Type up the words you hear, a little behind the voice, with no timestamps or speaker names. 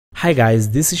Hi guys,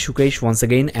 this is Shukesh once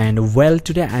again, and well,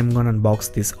 today I'm gonna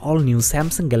unbox this all new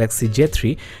Samsung Galaxy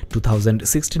J3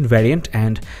 2016 variant,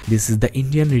 and this is the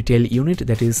Indian retail unit,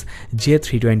 that is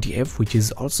J320F, which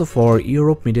is also for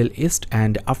Europe, Middle East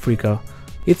and Africa.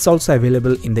 It's also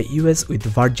available in the US with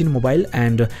Virgin Mobile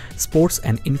and sports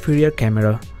and inferior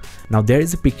camera. Now there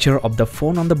is a picture of the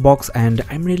phone on the box, and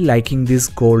I'm really liking this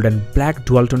gold and black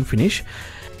dual tone finish.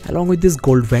 Along with this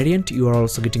gold variant, you are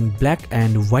also getting black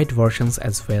and white versions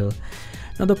as well.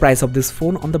 Now the price of this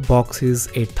phone on the box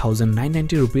is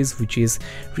 8,990 rupees, which is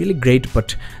really great,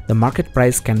 but the market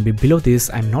price can be below this,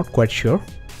 I'm not quite sure.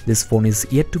 This phone is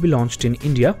yet to be launched in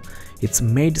India. It's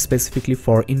made specifically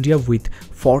for India with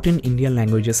 14 Indian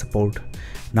languages support.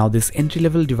 Now this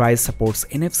entry-level device supports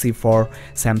NFC for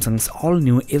Samsung's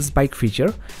all-new S-Bike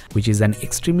feature, which is an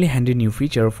extremely handy new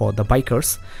feature for the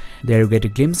bikers. There you get a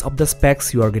glimpse of the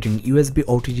specs. You are getting USB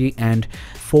OTG and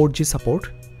 4G support.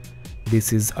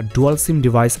 This is a dual SIM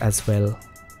device as well.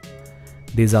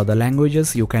 These are the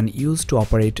languages you can use to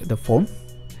operate the phone.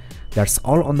 That's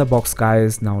all on the box,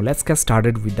 guys. Now let's get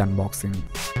started with the unboxing.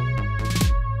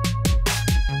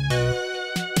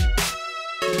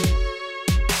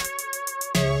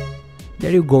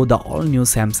 There you go, the all-new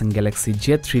Samsung Galaxy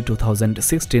J3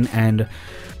 2016, and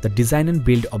the design and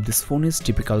build of this phone is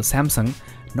typical Samsung,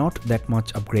 not that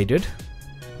much upgraded.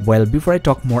 Well, before I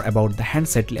talk more about the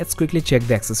handset, let's quickly check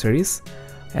the accessories.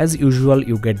 As usual,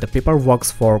 you get the paperwork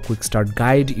for quick start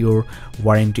guide, your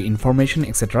warranty information,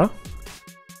 etc.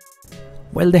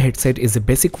 Well, the headset is a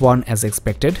basic one as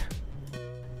expected.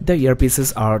 The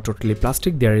earpieces are totally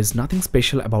plastic, there is nothing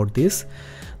special about this,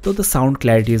 though the sound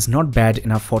clarity is not bad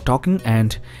enough for talking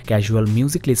and casual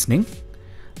music listening.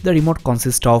 The remote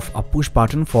consists of a push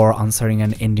button for answering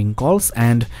and ending calls,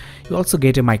 and you also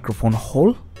get a microphone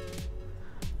hole.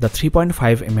 The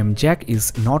 3.5mm jack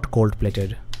is not gold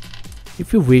plated.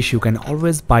 If you wish, you can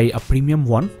always buy a premium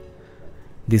one.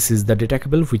 This is the data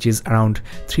cable, which is around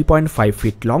 3.5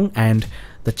 feet long, and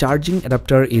the charging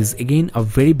adapter is again a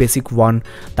very basic one.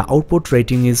 The output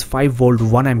rating is 5V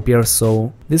 1A,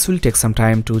 so this will take some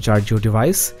time to charge your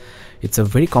device. It's a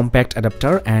very compact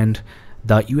adapter, and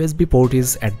the USB port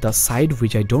is at the side,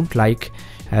 which I don't like,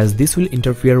 as this will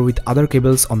interfere with other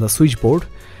cables on the switchboard.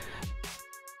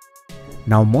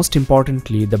 Now most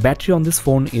importantly, the battery on this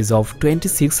phone is of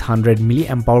 2600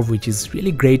 mAh, which is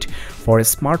really great for a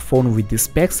smartphone with the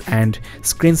specs and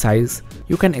screen size.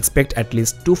 You can expect at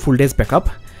least 2 full days backup.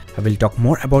 I will talk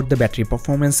more about the battery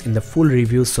performance in the full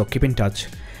review, so keep in touch.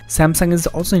 Samsung is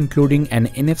also including an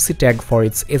NFC tag for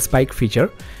its S-Bike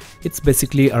feature. It's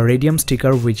basically a radium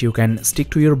sticker which you can stick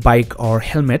to your bike or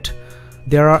helmet.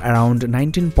 There are around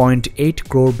 19.8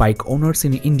 crore bike owners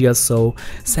in India, so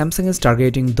Samsung is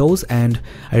targeting those, and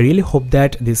I really hope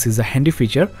that this is a handy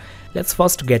feature. Let's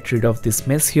first get rid of this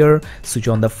mess here, switch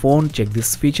on the phone, check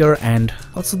this feature and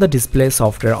also the display,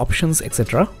 software options,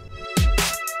 etc.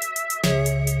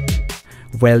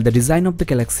 Well, the design of the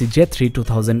Galaxy J3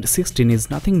 2016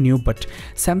 is nothing new, but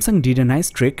Samsung did a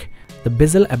nice trick. The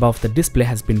bezel above the display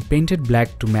has been painted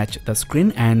black to match the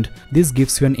screen, and this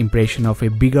gives you an impression of a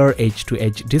bigger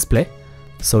edge-to-edge display.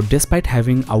 So despite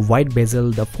having a wide bezel,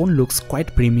 the phone looks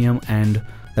quite premium, and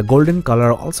the golden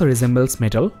color also resembles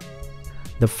metal.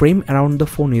 The frame around the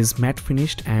phone is matte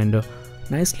finished and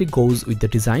nicely goes with the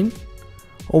design.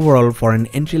 Overall, for an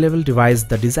entry-level device,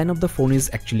 the design of the phone is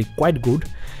actually quite good.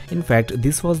 In fact,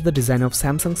 this was the design of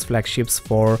Samsung's flagships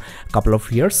for a couple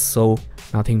of years, so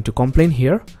nothing to complain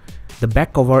here. The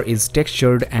back cover is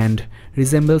textured and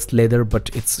resembles leather, but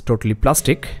it's totally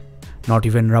plastic. Not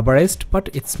even rubberized, but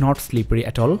it's not slippery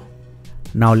at all.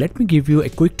 Now let me give you a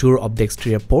quick tour of the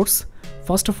exterior ports.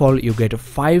 First of all, you get a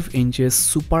 5 inches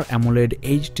Super AMOLED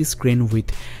HD screen with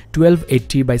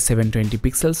 1280 by 720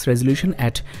 pixels resolution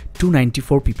at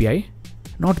 294 ppi.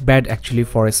 Not bad actually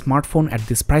for a smartphone at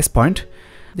this price point.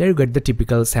 There you get the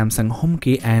typical Samsung home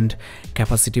key and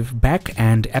capacitive back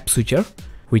and app switcher,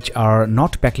 which are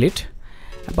not backlit.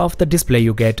 Above the display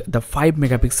you get the 5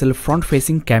 megapixel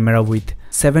front-facing camera with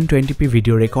 720p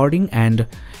video recording, and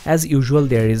as usual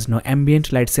there is no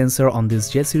ambient light sensor on this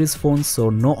J series phones,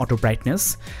 so no auto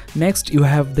brightness. Next you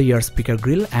have the ear speaker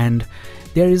grill, and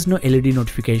there is no LED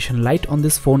notification light on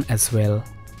this phone as well.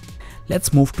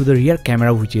 Let's move to the rear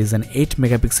camera, which is an 8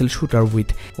 megapixel shooter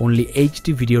with only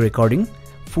HD video recording.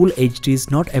 Full HD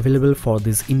is not available for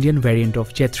this Indian variant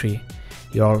of J3.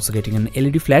 You are also getting an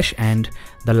LED flash and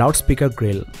the loudspeaker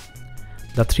grill.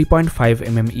 The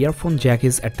 3.5mm earphone jack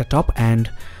is at the top, and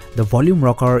the volume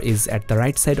rocker is at the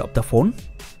right side of the phone.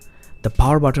 The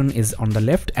power button is on the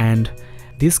left, and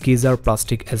these keys are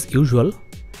plastic as usual.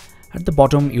 At the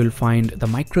bottom you will find the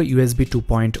micro USB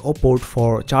 2.0 port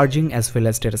for charging as well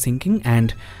as data syncing,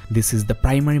 and this is the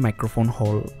primary microphone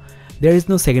hole. There is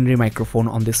no secondary microphone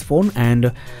on this phone,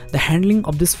 and the handling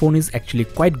of this phone is actually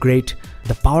quite great.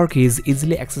 The power key is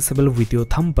easily accessible with your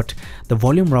thumb, but the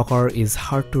volume rocker is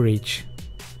hard to reach.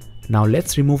 Now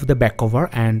let's remove the back cover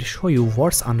and show you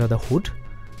what's under the hood.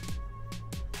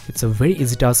 It's a very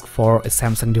easy task for a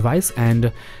Samsung device,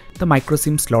 and the micro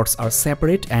SIM slots are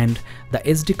separate and the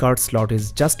SD card slot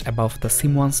is just above the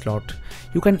SIM1 slot.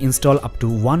 You can install up to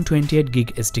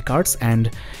 128GB SD cards, and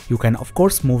you can of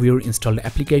course move your installed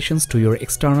applications to your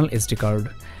external SD card.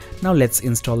 Now let's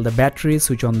install the battery,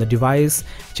 switch on the device,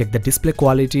 check the display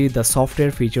quality, the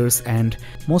software features, and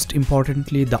most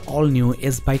importantly the all new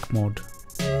S-Bike mode.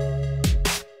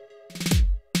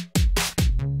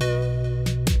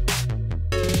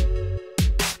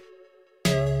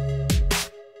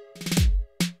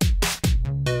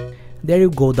 There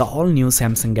you go, the all new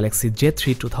Samsung Galaxy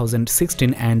J3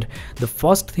 2016, and the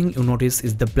first thing you notice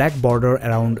is the black border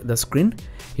around the screen.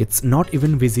 It's not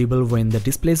even visible when the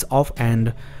display is off, and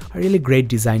a really great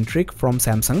design trick from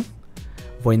Samsung.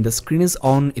 When the screen is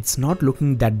on, it's not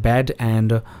looking that bad,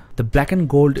 and the black and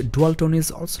gold dual tone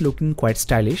is also looking quite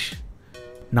stylish.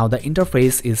 Now the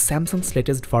interface is Samsung's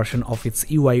latest version of its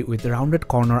UI with rounded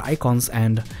corner icons,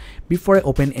 and before I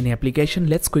open any application,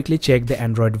 let's quickly check the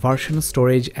Android version,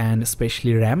 storage, and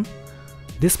especially RAM.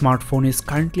 This smartphone is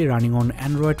currently running on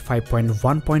Android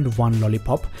 5.1.1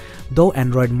 Lollipop, though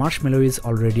Android Marshmallow is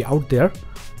already out there.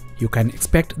 You can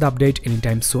expect the update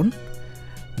anytime soon.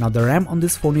 Now the RAM on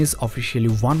this phone is officially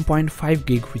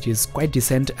 1.5GB, which is quite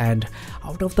decent, and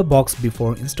out of the box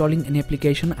before installing any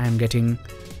application I am getting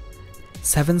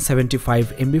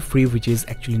 775 MB free, which is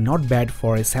actually not bad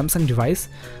for a Samsung device.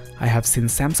 I have seen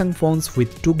Samsung phones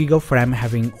with 2GB of RAM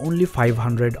having only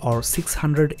 500 or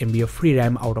 600 MB of free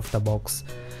RAM out of the box.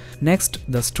 Next,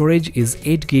 the storage is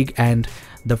 8GB, and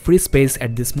the free space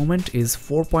at this moment is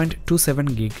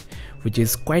 4.27GB, which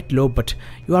is quite low, but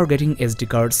you are getting SD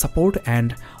card support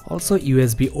and also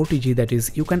USB OTG, that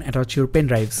is you can attach your pen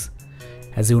drives.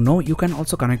 As you know, you can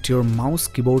also connect your mouse,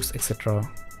 keyboards, etc.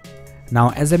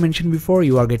 Now as I mentioned before,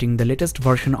 you are getting the latest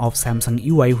version of Samsung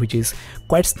UI, which is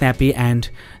quite snappy and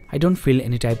I don't feel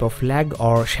any type of lag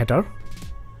or shatter.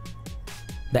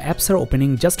 The apps are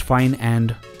opening just fine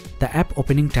and the app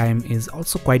opening time is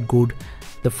also quite good.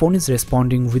 The phone is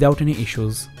responding without any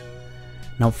issues.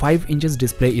 Now 5 inches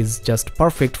display is just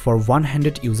perfect for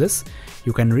one-handed uses.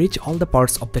 You can reach all the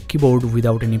parts of the keyboard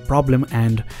without any problem,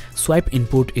 and swipe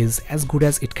input is as good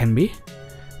as it can be.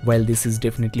 Well, this is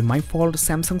definitely my fault.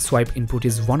 Samsung swipe input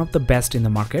is one of the best in the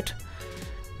market.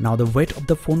 Now the weight of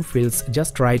the phone feels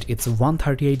just right. It's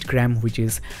 138 grams, which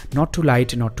is not too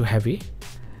light, not too heavy.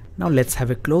 Now let's have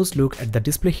a close look at the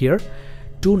display here.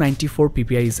 294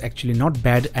 ppi is actually not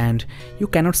bad, and you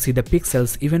cannot see the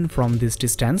pixels even from this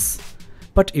distance.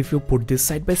 But if you put this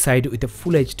side by side with a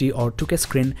Full HD or 2K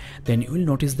screen, then you will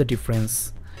notice the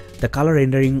difference. The color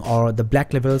rendering or the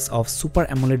black levels of Super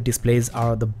AMOLED displays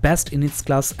are the best in its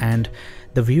class, and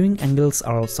the viewing angles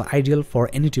are also ideal for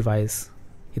any device.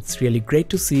 It's really great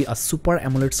to see a Super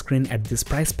AMOLED screen at this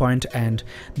price point, and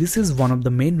this is one of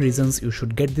the main reasons you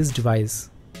should get this device.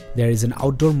 There is an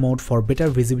outdoor mode for better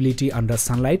visibility under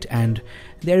sunlight, and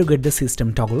there you get the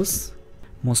system toggles.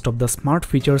 Most of the smart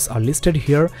features are listed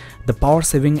here. The power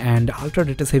saving and ultra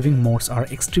data saving modes are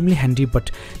extremely handy,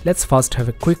 but let's first have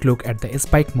a quick look at the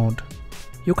S-Bike mode.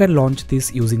 You can launch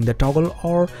this using the toggle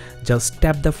or just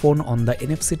tap the phone on the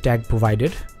NFC tag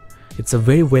provided. It's a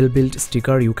very well built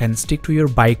sticker you can stick to your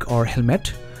bike or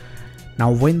helmet. Now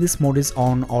when this mode is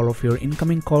on, all of your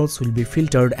incoming calls will be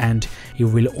filtered and you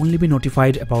will only be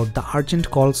notified about the urgent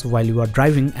calls while you are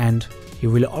driving, and you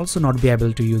will also not be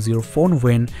able to use your phone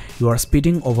when you are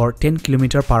speeding over 10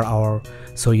 km/h,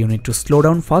 so you need to slow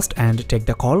down first and take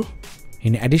the call.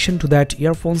 In addition to that,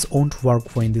 earphones won't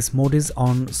work when this mode is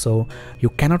on, so you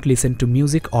cannot listen to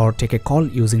music or take a call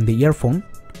using the earphone.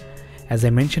 As I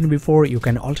mentioned before, you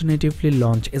can alternatively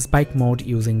launch S-Bike mode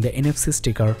using the NFC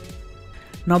sticker.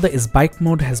 Now the S-Bike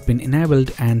mode has been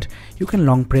enabled and you can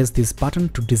long press this button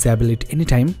to disable it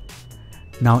anytime.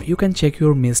 Now you can check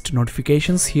your missed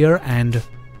notifications here, and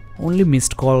only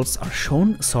missed calls are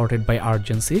shown, sorted by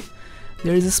urgency.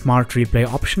 There is a smart replay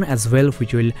option as well,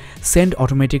 which will send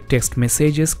automatic text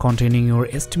messages containing your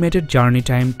estimated journey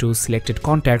time to selected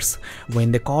contacts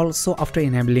when they call. So after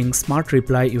enabling smart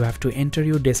reply, you have to enter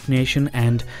your destination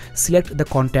and select the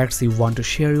contacts you want to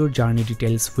share your journey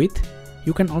details with.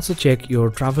 You can also check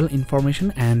your travel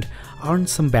information and earn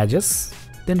some badges.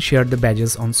 Then share the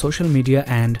badges on social media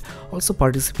and also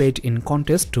participate in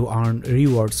contests to earn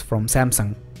rewards from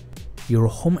Samsung. your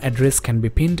home address can be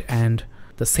pinned, and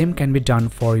the same can be done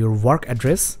for your work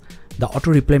address. The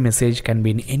auto replay message can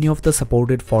be in any of the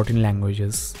supported 14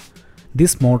 languages.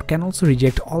 This mode can also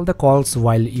reject all the calls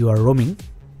while you are roaming.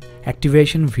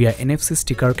 Activation via NFC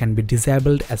sticker can be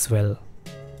disabled as well.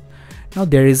 Now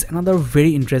there is another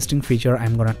very interesting feature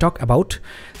I'm gonna talk about.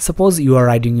 Suppose you are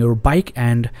riding your bike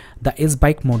and the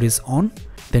S-Bike mode is on,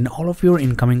 then all of your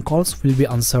incoming calls will be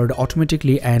answered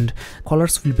automatically and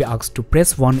callers will be asked to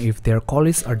press 1 if their call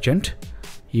is urgent.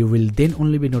 You will then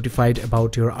only be notified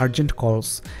about your urgent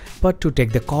calls, but to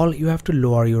take the call you have to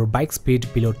lower your bike speed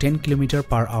below 10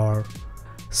 km/h.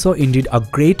 So indeed a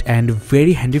great and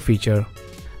very handy feature.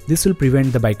 This will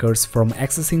prevent the bikers from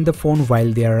accessing the phone while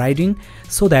they are riding,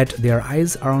 so that their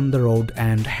eyes are on the road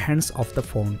and hands off the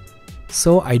phone.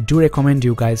 So I do recommend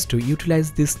you guys to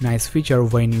utilize this nice feature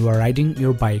when you are riding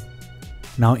your bike.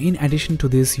 Now in addition to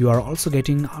this, you are also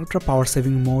getting ultra power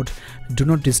saving mode, do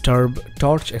not disturb,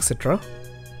 torch, etc.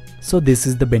 So this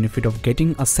is the benefit of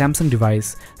getting a Samsung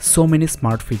device, so many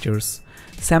smart features.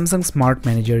 Samsung Smart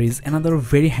Manager is another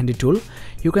very handy tool.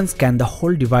 You can scan the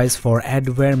whole device for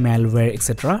adware, malware,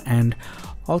 etc. and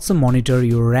also monitor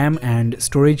your RAM and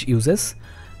storage uses.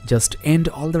 Just end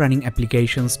all the running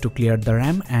applications to clear the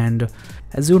RAM, and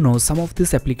as you know, some of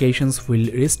these applications will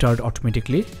restart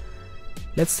automatically.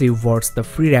 Let's see what's the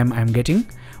free RAM I'm getting.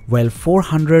 Well,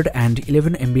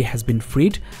 411 MB has been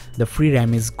freed. The free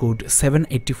RAM is good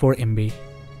 784 MB.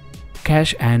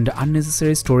 Cache and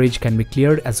unnecessary storage can be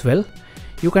cleared as well.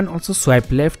 You can also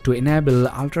swipe left to enable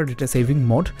ultra data saving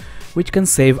mode, which can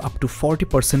save up to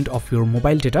 40% of your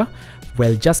mobile data.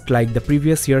 Well, just like the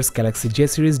previous year's Galaxy J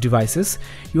series devices,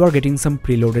 you are getting some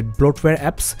preloaded bloatware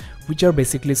apps, which are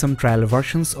basically some trial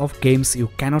versions of games you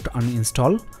cannot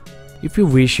uninstall. If you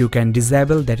wish, you can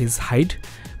disable, that is hide,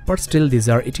 but still these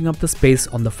are eating up the space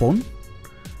on the phone.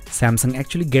 Samsung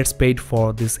actually gets paid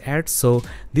for this ad, so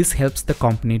this helps the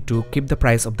company to keep the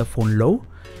price of the phone low.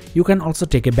 You can also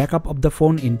take a backup of the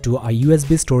phone into a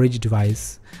USB storage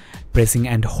device. Pressing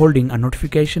and holding a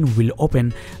notification will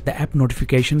open the app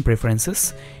notification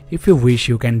preferences. If you wish,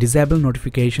 you can disable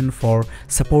notification for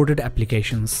supported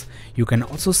applications. You can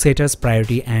also set as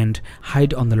priority and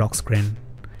hide on the lock screen.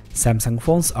 Samsung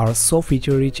phones are so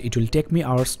feature rich, it will take me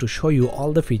hours to show you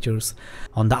all the features.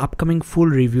 On the upcoming full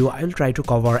review, I will try to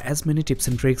cover as many tips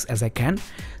and tricks as I can,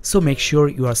 so make sure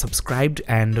you are subscribed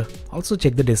and also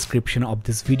check the description of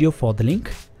this video for the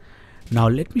link. Now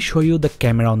let me show you the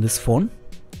camera on this phone.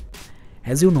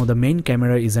 As you know, the main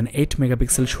camera is an 8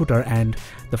 megapixel shooter and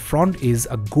the front is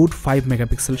a good 5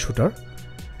 megapixel shooter.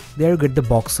 There you get the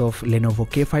box of Lenovo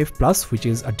K5 Plus, which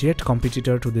is a direct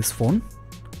competitor to this phone.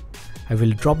 I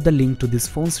will drop the link to this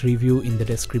phone's review in the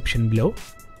description below.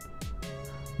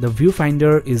 The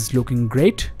viewfinder is looking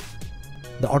great.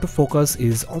 The autofocus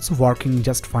is also working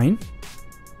just fine.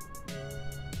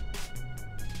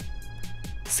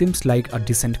 Seems like a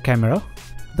decent camera,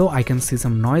 though I can see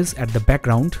some noise at the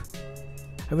background.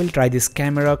 I will try this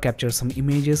camera, capture some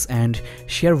images and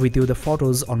share with you the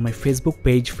photos on my Facebook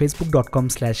page,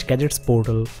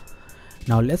 facebook.com/gadgetsportal.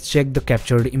 Now let's check the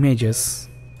captured images.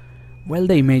 Well,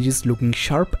 the image is looking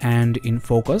sharp and in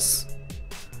focus,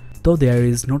 though there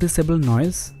is noticeable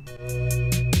noise.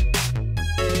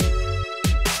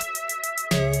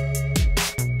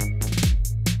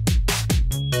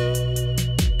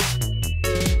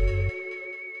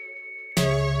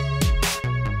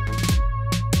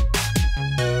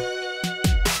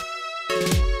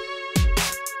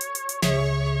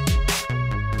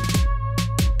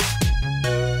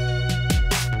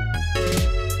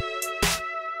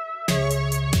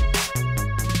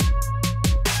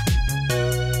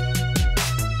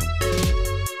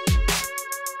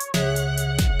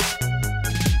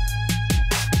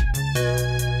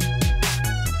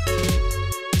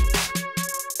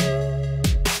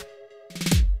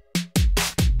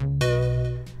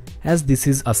 As this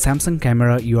is a Samsung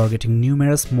camera, you are getting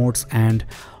numerous modes and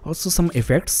also some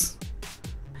effects.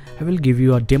 I will give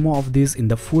you a demo of this in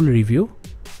the full review.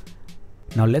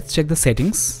 Now let's check the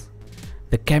settings.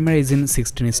 The camera is in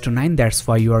 16:9, that's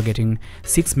why you are getting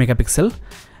 6 megapixel.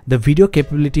 The video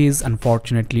capability is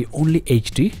unfortunately only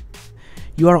HD.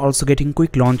 You are also getting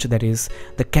quick launch, that is,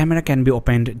 the camera can be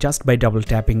opened just by double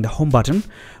tapping the home button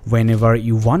whenever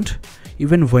you want,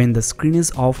 even when the screen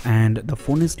is off and the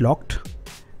phone is locked.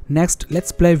 Next,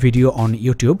 let's play video on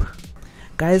YouTube.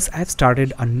 Guys, I've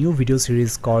started a new video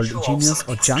series called Genius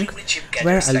or Junk,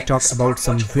 where I'll talk about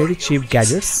some very cheap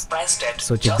gadgets,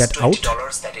 so check that out.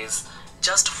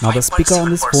 Now the speaker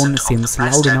on this phone seems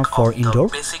loud enough for indoor.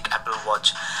 Basic Apple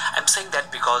Watch. I'm saying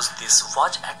that because this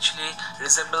watch actually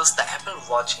resembles the Apple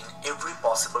Watch in every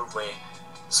possible way.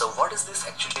 So what is this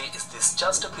actually? Is this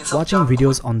just a piece Watching of junk?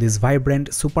 videos on this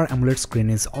vibrant Super AMOLED screen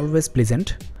is always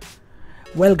pleasant.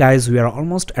 Well guys, we are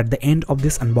almost at the end of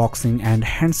this unboxing and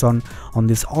hands-on on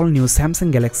this all-new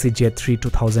Samsung Galaxy J3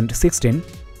 2016.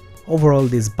 Overall,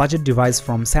 this budget device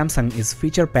from Samsung is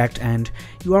feature-packed, and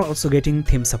you are also getting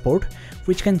theme support,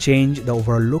 which can change the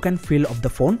overall look and feel of the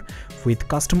phone with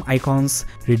custom icons,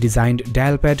 redesigned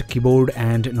dial pad, keyboard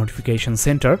and notification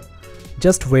center.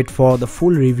 Just wait for the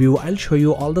full review. I'll show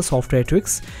you all the software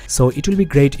tweaks, so it will be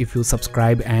great if you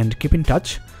subscribe and keep in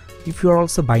touch. If you are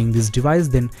also buying this device,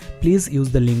 then please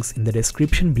use the links in the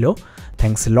description below.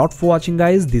 Thanks a lot for watching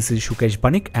guys. This is Shukesh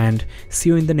Banik and see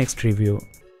you in the next review.